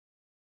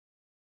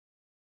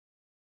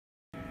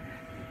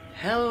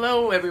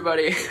Hello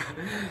everybody!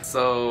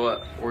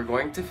 So we're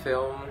going to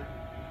film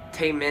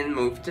TAEMIN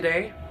move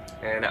today,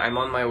 and I'm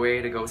on my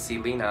way to go see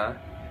Lena,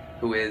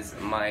 who is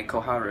my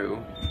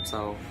KOHARU,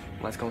 so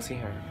let's go see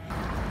her.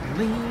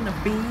 Lena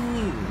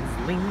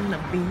Beanz, Lena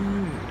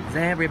Beanz,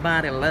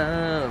 everybody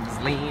loves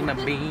Lena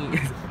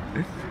Beanz.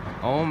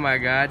 Oh my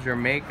god, your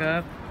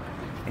makeup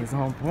is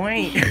on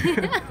point.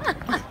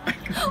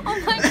 Oh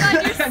my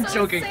god, you're so I'm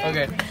joking, sick.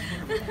 okay.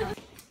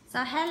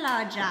 So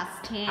hello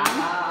Justin.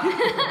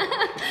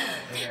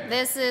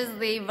 This is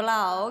the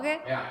vlog.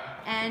 Yeah.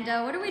 And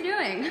what are we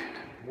doing?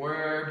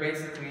 We're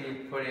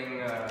basically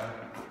putting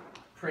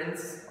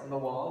prints on the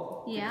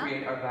wall to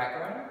create our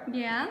background.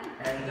 Yeah.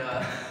 And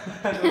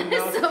I don't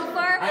know. So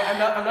far, I'm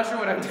not sure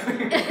what I'm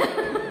doing.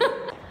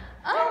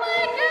 oh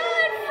my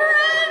god,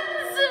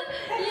 friends!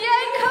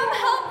 Yay, come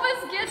help us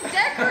get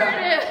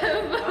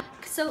decorative.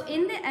 So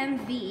in the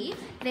MV,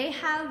 they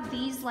have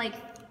these like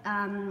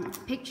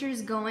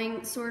pictures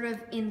going sort of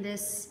in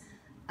this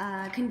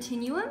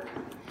continuum.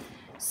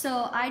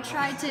 So I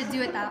tried to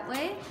do it that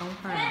way.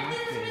 And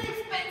this is really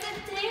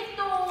expensive tape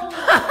though.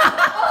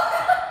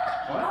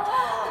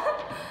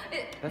 What?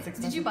 That's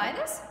expensive. Did you buy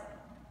this?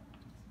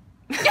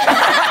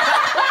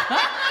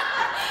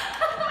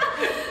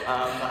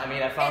 I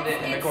mean, I found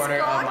it in the corner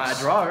of my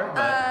drawer,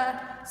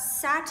 but...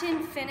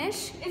 satin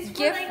finish, it's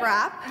gift like,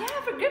 wrap. Yeah,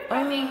 for gift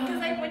wrapping, because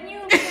like when you...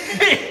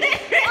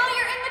 Oh,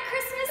 you're in the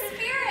Christmas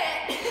spirit!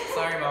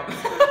 Sorry, Mom.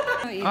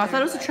 Oh, I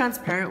thought it was a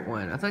transparent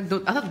one. I thought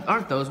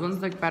aren't those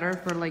ones like better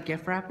for like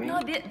gift wrapping?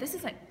 No, this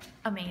is like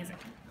amazing.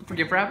 For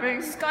gift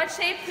wrapping? Scotch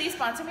tape, please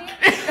sponsor me.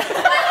 Every time!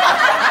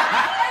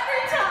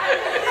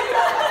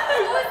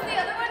 What was the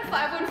other one?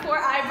 514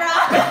 eyebrow?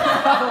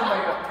 Oh my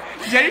god.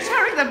 Jenny's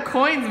trying to make them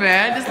coins,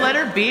 man. Just let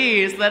her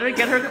be. Just let her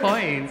get her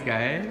coins,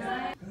 guys.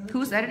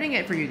 Who's editing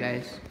it for you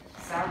guys?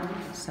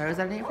 Sarah's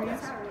editing it for you?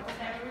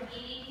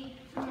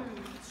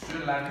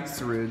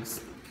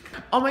 Sarugs.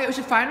 Oh my god, we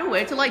should find a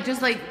way to like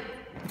just like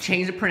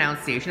change the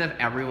pronunciation of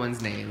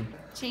everyone's name.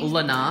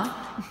 Lena.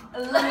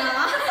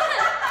 Lena.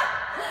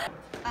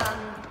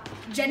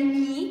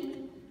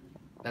 Jenny.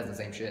 That's the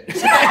same shit.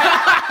 Jenny.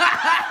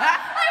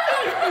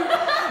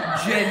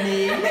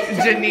 I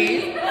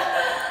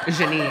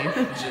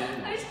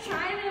was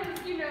trying to,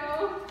 you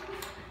know.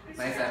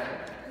 Nice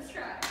effort. Let's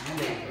try.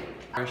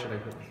 Where should I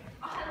put it?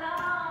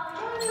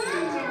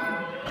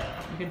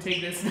 You can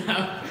take this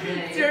now.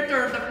 It's your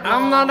turn.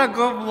 I'm not a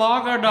good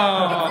vlogger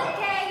though.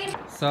 Okay.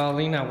 So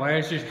Lena, why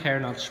is your hair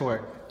not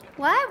short?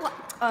 What?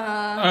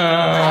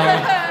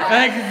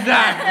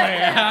 Exactly.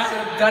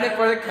 Should have done it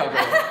for the cover.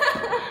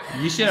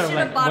 You should have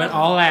like bought went a-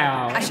 all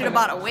out. I should have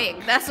bought a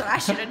wig. That's what I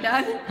should have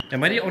done.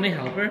 Am I the only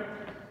helper?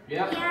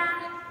 Yep. Yeah.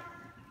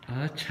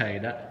 Thank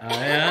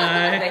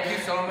Thank you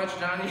so much,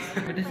 Johnny.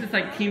 But this is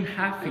like team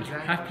happy,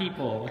 half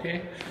people,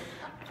 okay?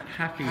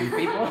 Happy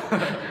People?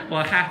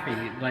 Well, happy,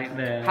 like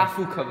the.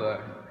 Hafu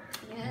cover.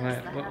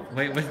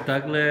 Wait, where's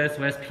Douglas?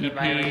 Where's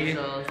PP?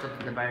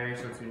 The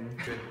biracial team.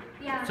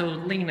 Yeah. So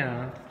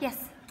Lena, Yes.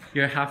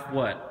 you're half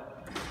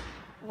what?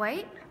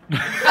 White. And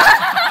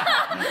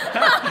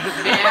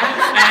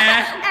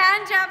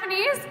And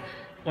Japanese.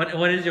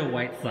 what is your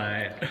white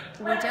side?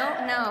 We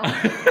don't know.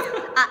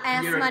 I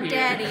asked my European.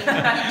 daddy. He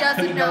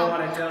doesn't know.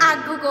 I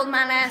googled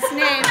my last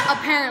name.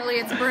 Apparently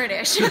it's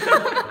British.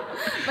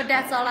 But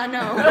that's all I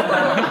know.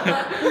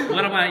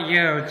 What about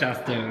you,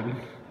 Justin?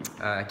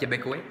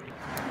 Québécois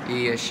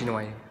et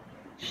chinois.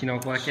 Chinois,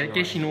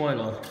 qu'est chinois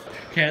là?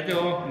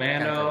 Canto,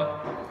 Mando.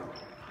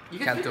 You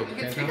can Canto.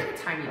 speak it a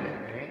tiny bit,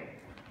 right?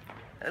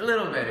 A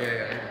little bit,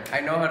 yeah.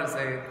 I know how to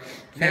say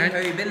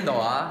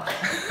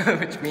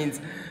which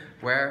means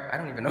where, I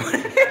don't even know.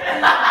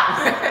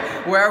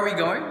 Where are we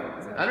going?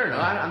 I don't know.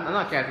 I'm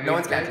not Cantonese. No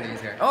one's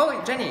Cantonese here.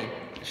 Oh, Jenny.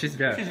 She's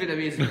dead. She's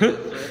Vietnamese.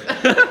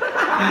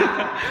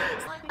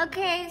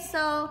 Okay,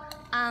 so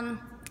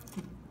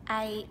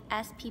I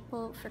asked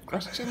people for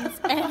questions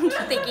and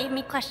they gave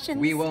me questions.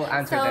 We will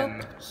answer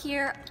them. So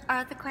here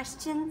are the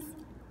questions.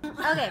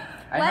 Okay,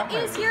 I what have my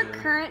is your ruler.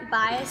 current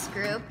bias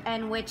group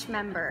and which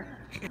member?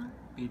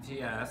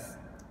 BTS,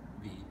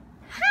 V.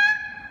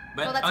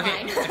 But Well, that's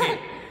okay, fine. okay.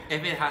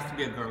 If it has to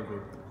be a girl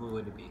group, who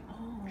would it be?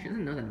 She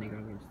doesn't know that nigga.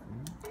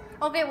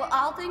 Okay, well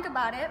I'll think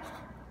about it.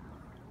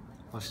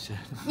 Oh shit.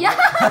 Yeah.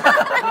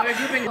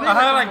 I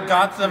have like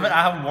got 7.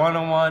 I have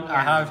 101.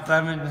 I have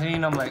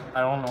 17. I'm like,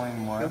 I don't know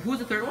anymore. Who's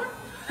the third one?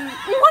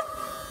 What?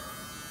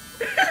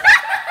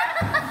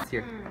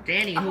 Here.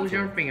 Danny, who's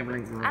your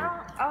favorite group?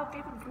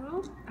 Favorite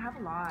group? I have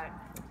a lot.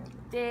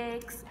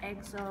 Dix,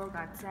 EXO,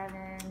 got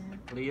 7.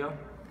 Leo?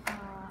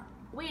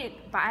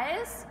 Wait,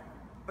 bias?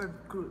 Or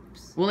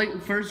groups? Well,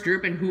 like first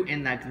group and who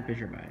in that group is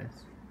your bias?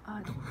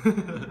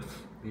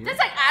 That's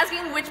like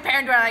asking which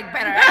parent do I like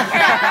better. I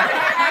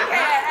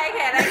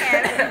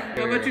can't.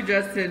 How about you,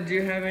 Justin? Do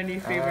you have any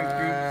favorite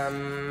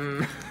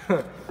groups?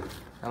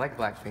 I like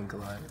Blackpink a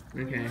lot.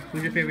 Okay.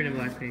 Who's your favorite in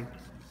Blackpink?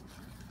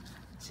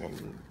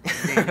 Jenny.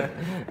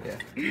 Yeah.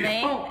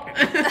 May? Oh.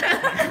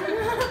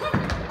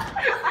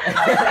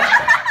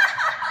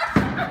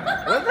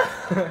 What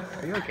the?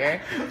 Are you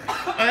okay?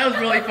 Oh, that was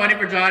really funny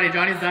for Johnny.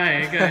 Johnny's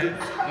dying. Good.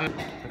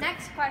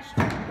 Next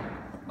question.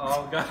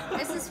 Oh god.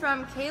 This is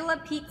from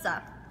Kayla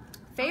Pizza.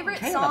 Favorite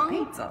Kayla song?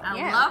 Pizza. I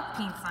Yeah. love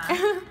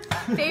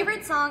pizza.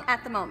 Favorite song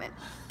at the moment?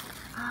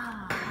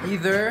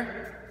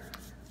 Either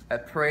a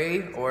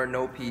Pray or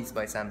No Peace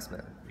by Sam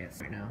Smith. Yes,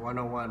 right now.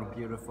 101,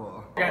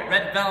 beautiful.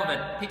 Red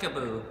Velvet,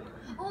 Peekaboo.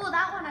 Oh,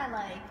 that one I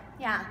like.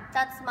 Yeah,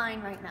 that's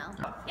mine right now.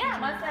 Yeah,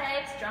 Monsta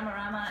X,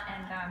 Dramarama,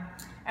 and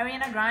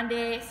Ariana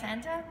Grande,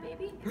 Santa,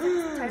 baby? Is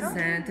that the title?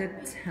 Santa,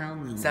 tell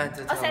me.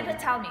 Santa. Oh, Santa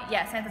Tell Me.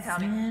 Yeah, Santa Tell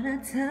Me. Santa,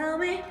 tell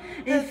me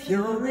if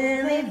you're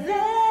really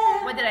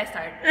there. When did I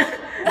start?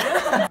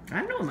 I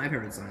don't know what my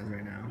favorite song is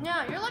right now.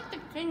 Yeah, you're like the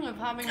king of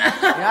having.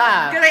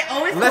 Yeah. Because I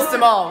always List post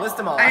them all. List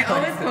them all. I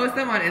always post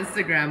them on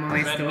Instagram on my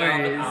Red Velvet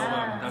stories.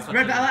 album. That's what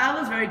Red you- Velvet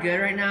album's very good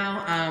right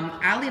now.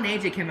 Ali and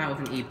AJ came out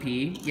with an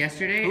EP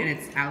yesterday, and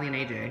it's Ali and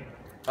AJ.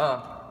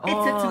 It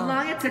took too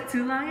long, it took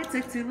too long, it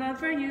took too long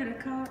for you to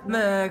call.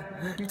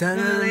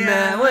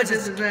 We'll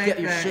just get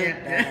your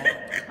shit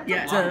back.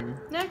 Yeah.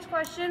 Next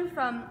question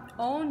from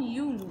On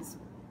Yoons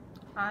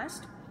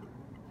asked,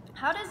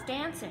 how does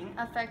dancing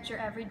affect your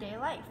everyday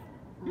life?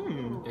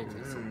 It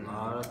takes a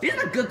lot of These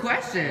are good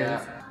questions.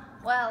 Yeah.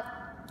 Well,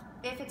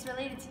 if it's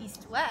related to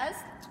East to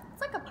West,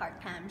 it's like a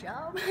part-time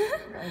job.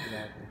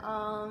 Exactly.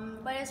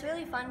 But it's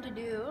really fun to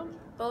do,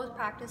 both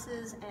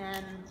practices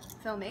and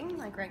filming,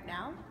 like right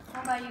now.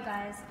 How about you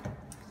guys?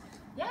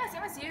 Yeah,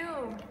 same as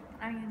you.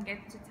 I mean,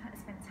 get to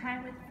spend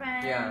time with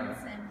friends Yeah.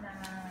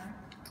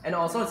 And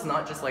also, it's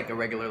not just like a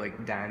regular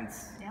like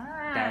dance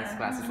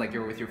class. It's like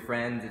you're with your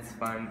friends. It's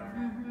fun,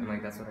 and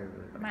like that's what I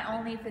really like. My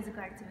only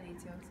physical activity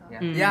too. So.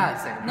 Yeah, yeah,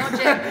 same. No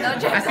gym, no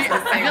gym.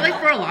 I feel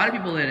like for a lot of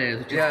people it is,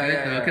 which is Yeah, good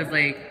yeah, though, yeah. because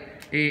like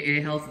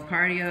it helps with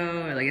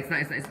cardio. Like it's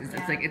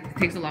like it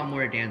takes a lot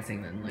more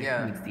dancing than like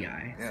Yeah. meets the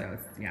eye. Yeah. So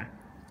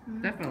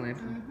it's definitely.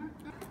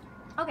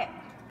 Okay,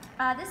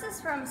 this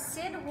is from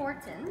Sid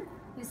Horton,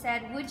 who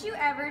said, would you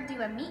ever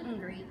do a meet and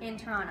greet in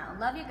Toronto?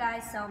 Love you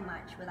guys so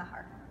much, with a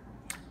heart.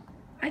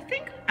 I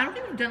don't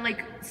think we've done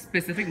like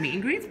specific meet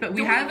and greets, but we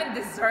Do have. we even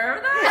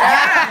deserve that?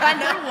 Yeah,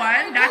 number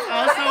one. That's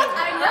also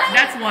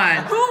that's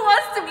one. Who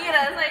wants to meet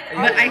us? Like,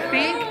 But I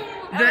think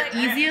I'm the like,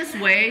 easiest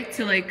way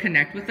to like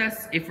connect with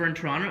us if we're in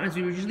Toronto is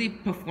we usually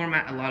perform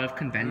at a lot of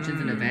conventions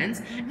and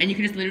events, and you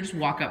can just literally just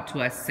walk up to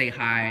us, say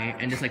hi,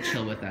 and just like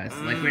chill with us.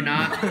 Like we're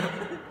not.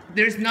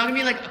 There's not gonna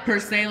be like per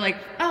se like,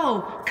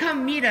 oh,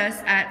 come meet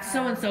us at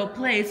so and so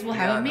place. We'll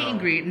have a meet and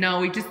greet. No,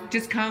 we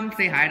just come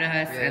say hi to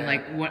us and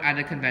like what at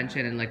a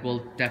convention, and like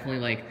we'll definitely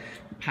like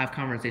have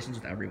conversations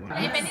with everyone.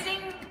 If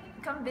anything,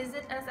 come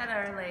visit us at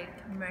our like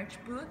merch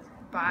booth,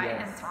 buy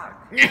and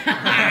talk.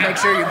 Make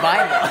sure you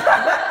buy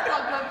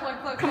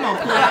them. Come on,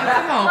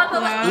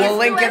 plug. We'll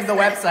link in the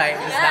website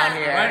just down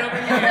here. Right over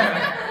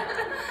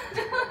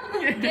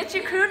here. Get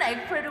your crew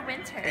neck for the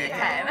winter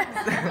time.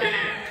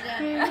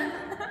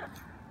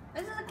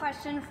 This is a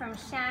question from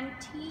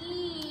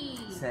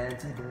Shanti.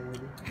 Santa baby.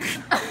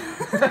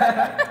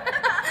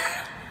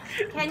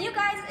 Can you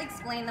guys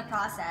explain the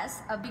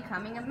process of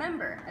becoming a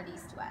member of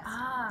East to West?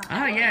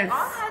 Oh yes.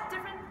 All had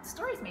different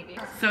stories, maybe.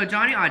 So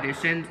Johnny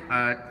auditioned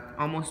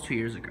almost 2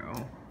 years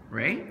ago,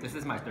 right? This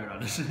is my third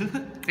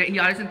audition. He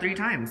auditioned 3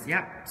 times.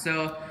 Yep.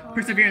 So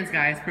perseverance,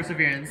 guys.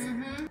 Perseverance.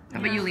 How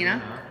about you,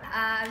 Lena?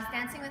 I was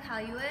dancing with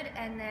Hollywood,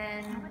 and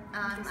then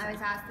I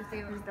was asked if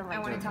I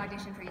wanted to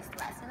audition for East to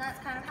West, and that's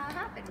kind of how it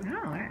happened. Oh,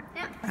 all right.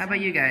 Yeah. How about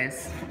you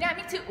guys? Yeah,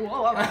 me too.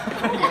 Whoa.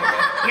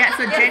 Yeah.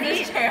 So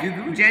this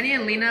chair. Jenny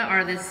and Lena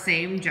are the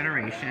same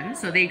generation,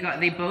 so they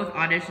both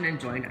auditioned and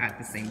joined at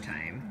the same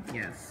time.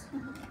 Yes.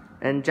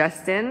 And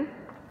Justin?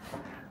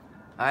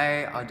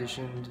 I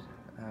auditioned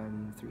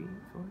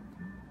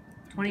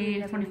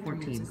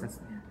 2014. So that's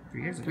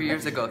 3 years ago. 3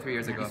 years ago. 3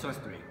 years ago. Source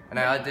 3. And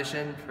I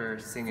auditioned for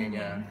singing.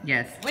 Yeah.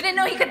 Yes. We didn't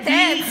know he could He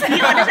dance.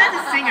 auditioned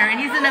as a singer, and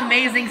he's an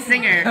amazing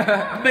singer.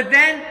 But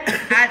then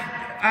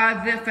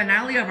at the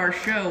finale of our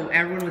show,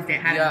 everyone was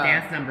had a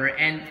dance number,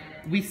 and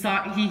we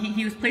saw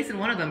he was placed in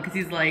one of them because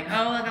he's like,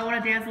 oh, like, I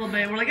want to dance a little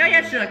bit. We're like, oh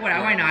yeah, sure, like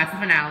whatever, why not? It's the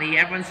finale,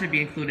 everyone should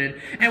be included.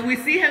 And we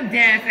see him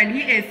dance, and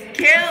he is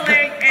killing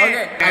it.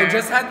 Okay, I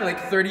just had like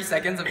 30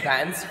 seconds of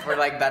dance for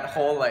like that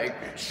whole like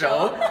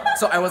show,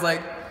 so I was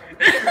like.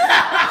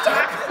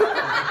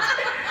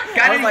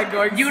 I was like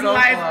going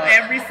utilize so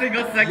every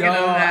single second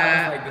of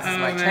that. I was like, this is Oh,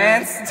 my man.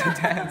 chance to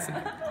dance.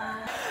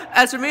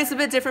 As for me, it's a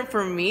bit different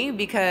for me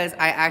because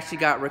I actually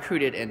got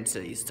recruited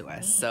into East to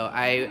West. So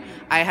I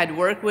had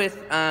worked with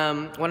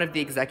one of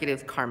the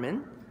executives,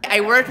 Carmen.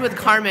 I worked with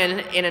Carmen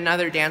in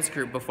another dance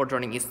group before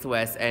joining East to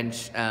West, and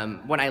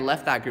when I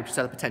left that group, she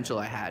saw the potential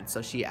I had.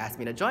 So she asked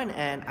me to join,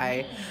 and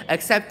I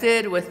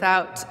accepted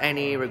without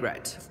any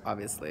regret,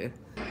 obviously.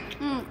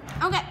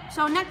 Okay,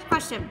 so next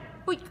question.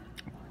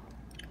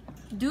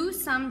 Do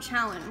some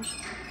challenge.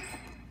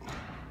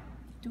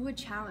 Do a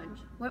challenge.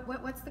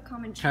 What's the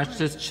common challenge? Catch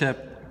this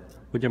chip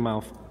with your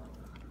mouth.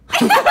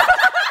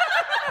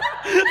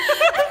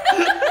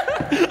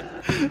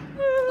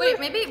 Wait,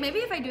 maybe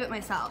if I do it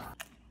myself.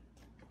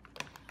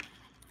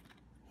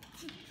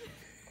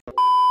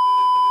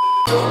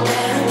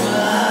 Oh,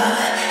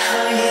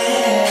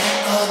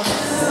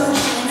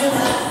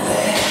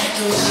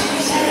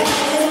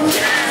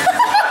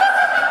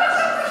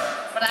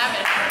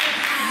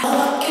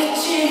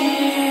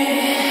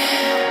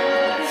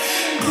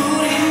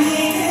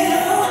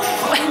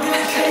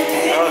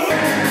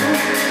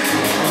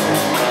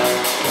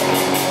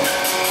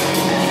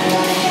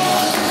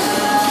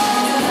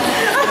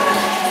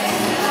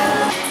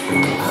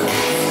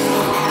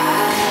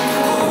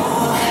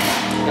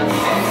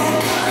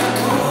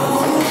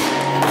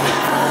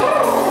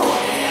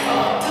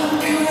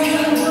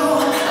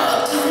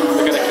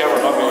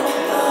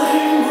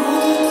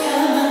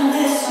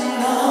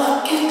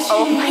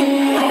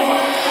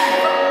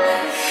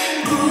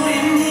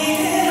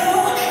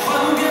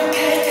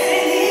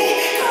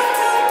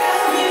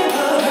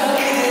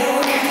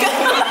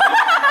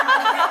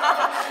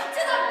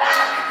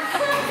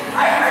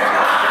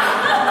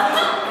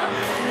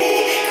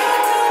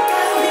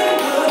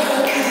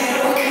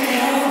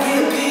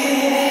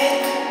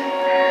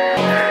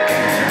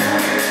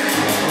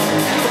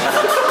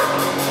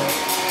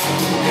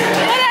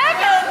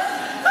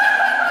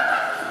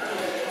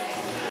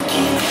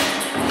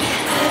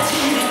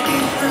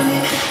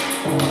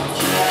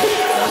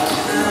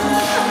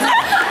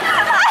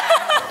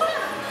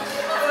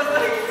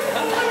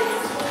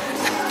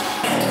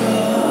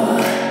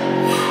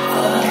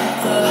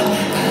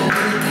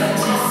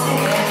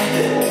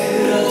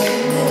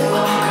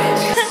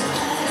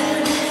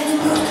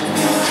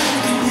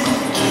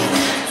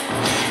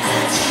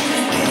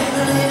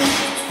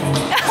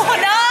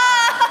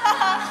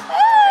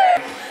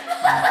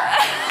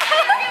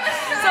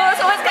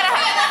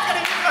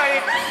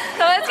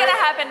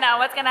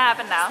 gonna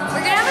happen now?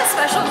 We're gonna have a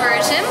special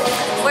version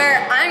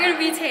where I'm gonna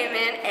be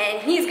TAEMIN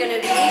and he's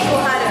gonna be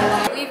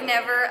KOHARU. We've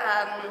never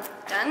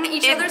done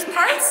each other's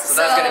parts,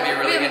 so that's gonna be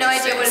really we have no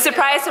idea what it's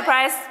Surprise,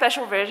 surprise,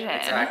 special version.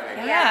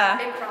 Exactly. Yeah.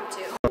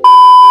 impromptu.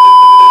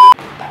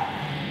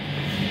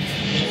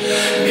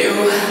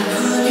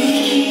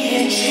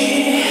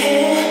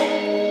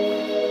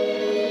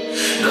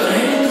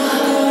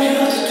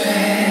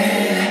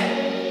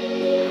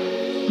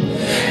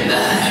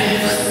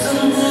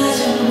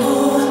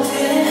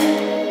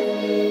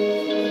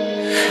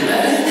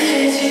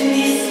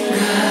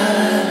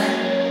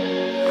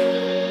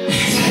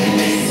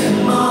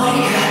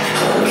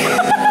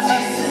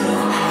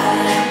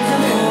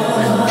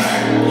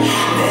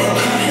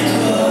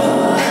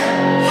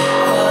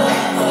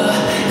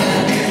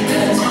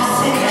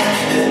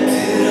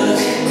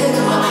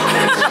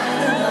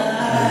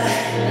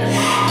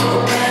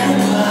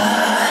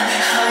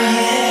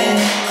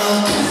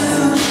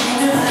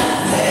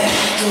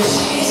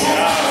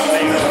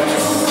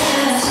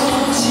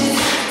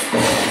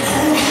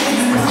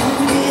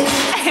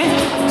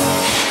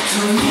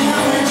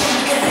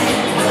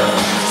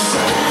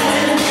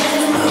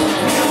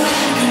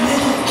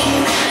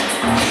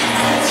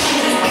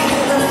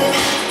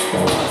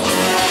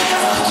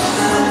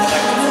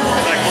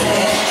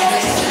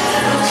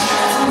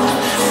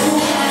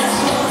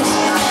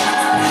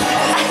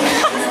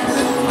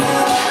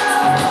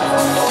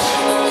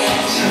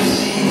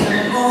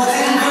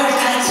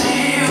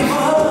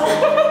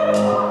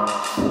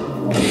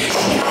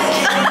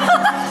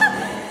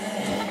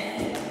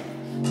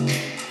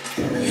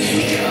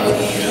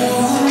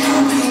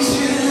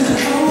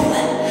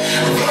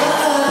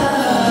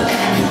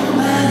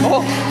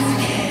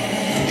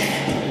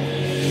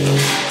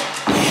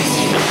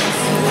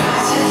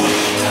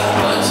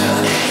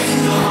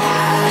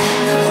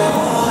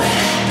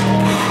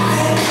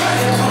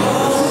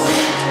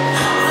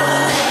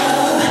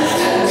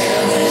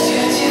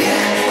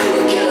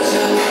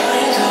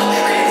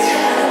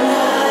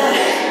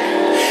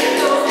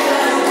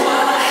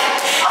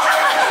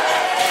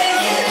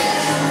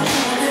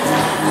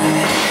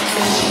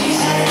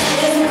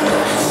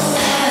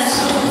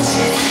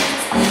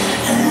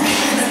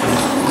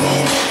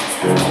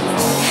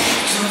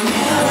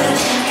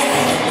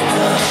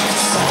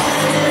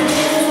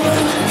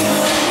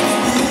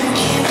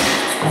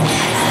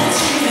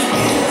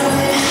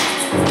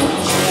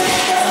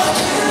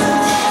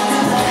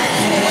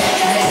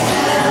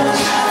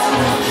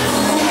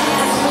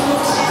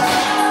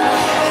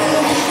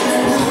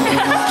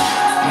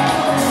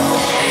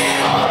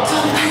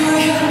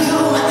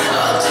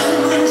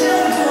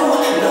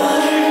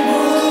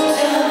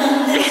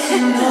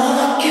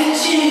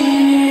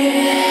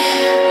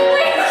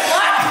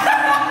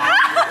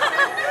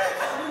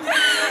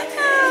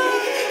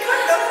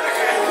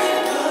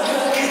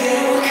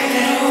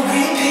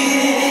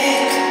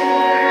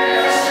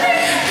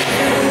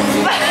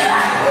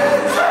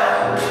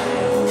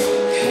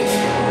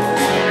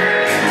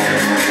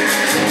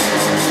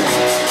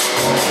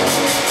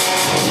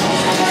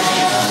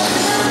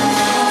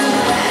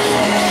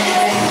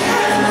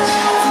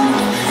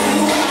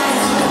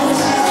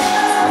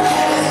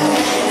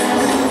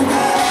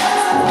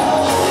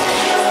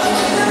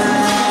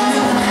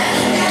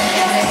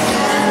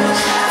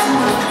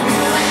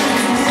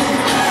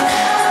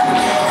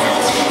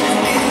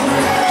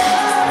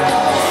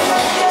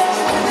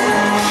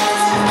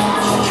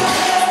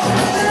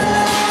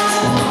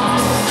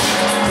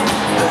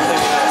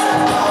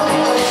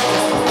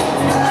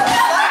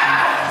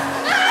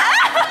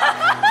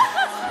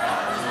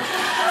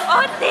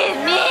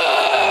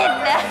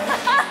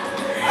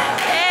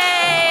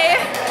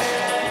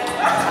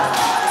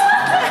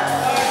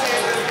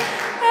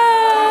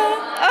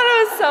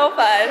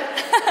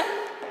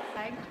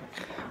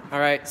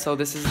 Alright, so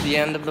this is the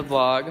end of the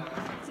vlog.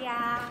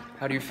 Yeah.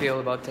 How do you feel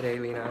about today,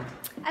 Lena?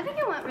 I think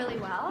it went really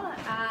well,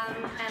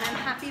 and I'm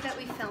happy that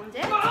we filmed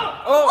it.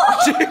 Oh!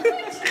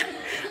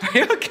 Are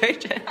you okay,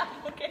 Jen?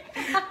 Okay.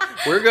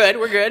 We're good,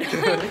 we're good.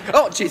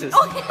 Oh, Jesus.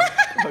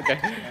 Okay,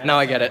 now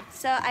I get it.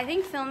 So I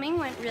think filming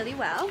went really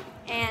well,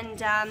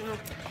 and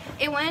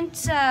it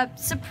went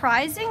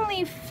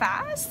surprisingly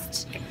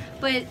fast,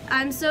 but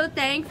I'm so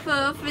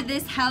thankful for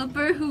this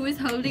helper who was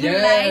holding the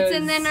lights,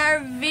 and then our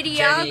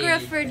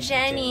videographer,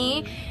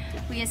 Jenny.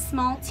 We're a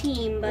small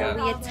team, but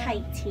we're a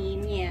tight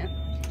team, yeah.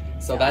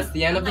 So that's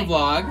the end of the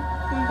vlog.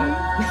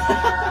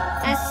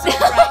 That's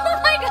oh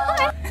my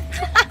god!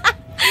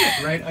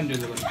 Right under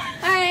the lid.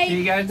 Alright. See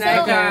you guys So,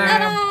 next time.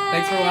 bye-bye.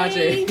 Thanks for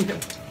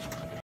watching.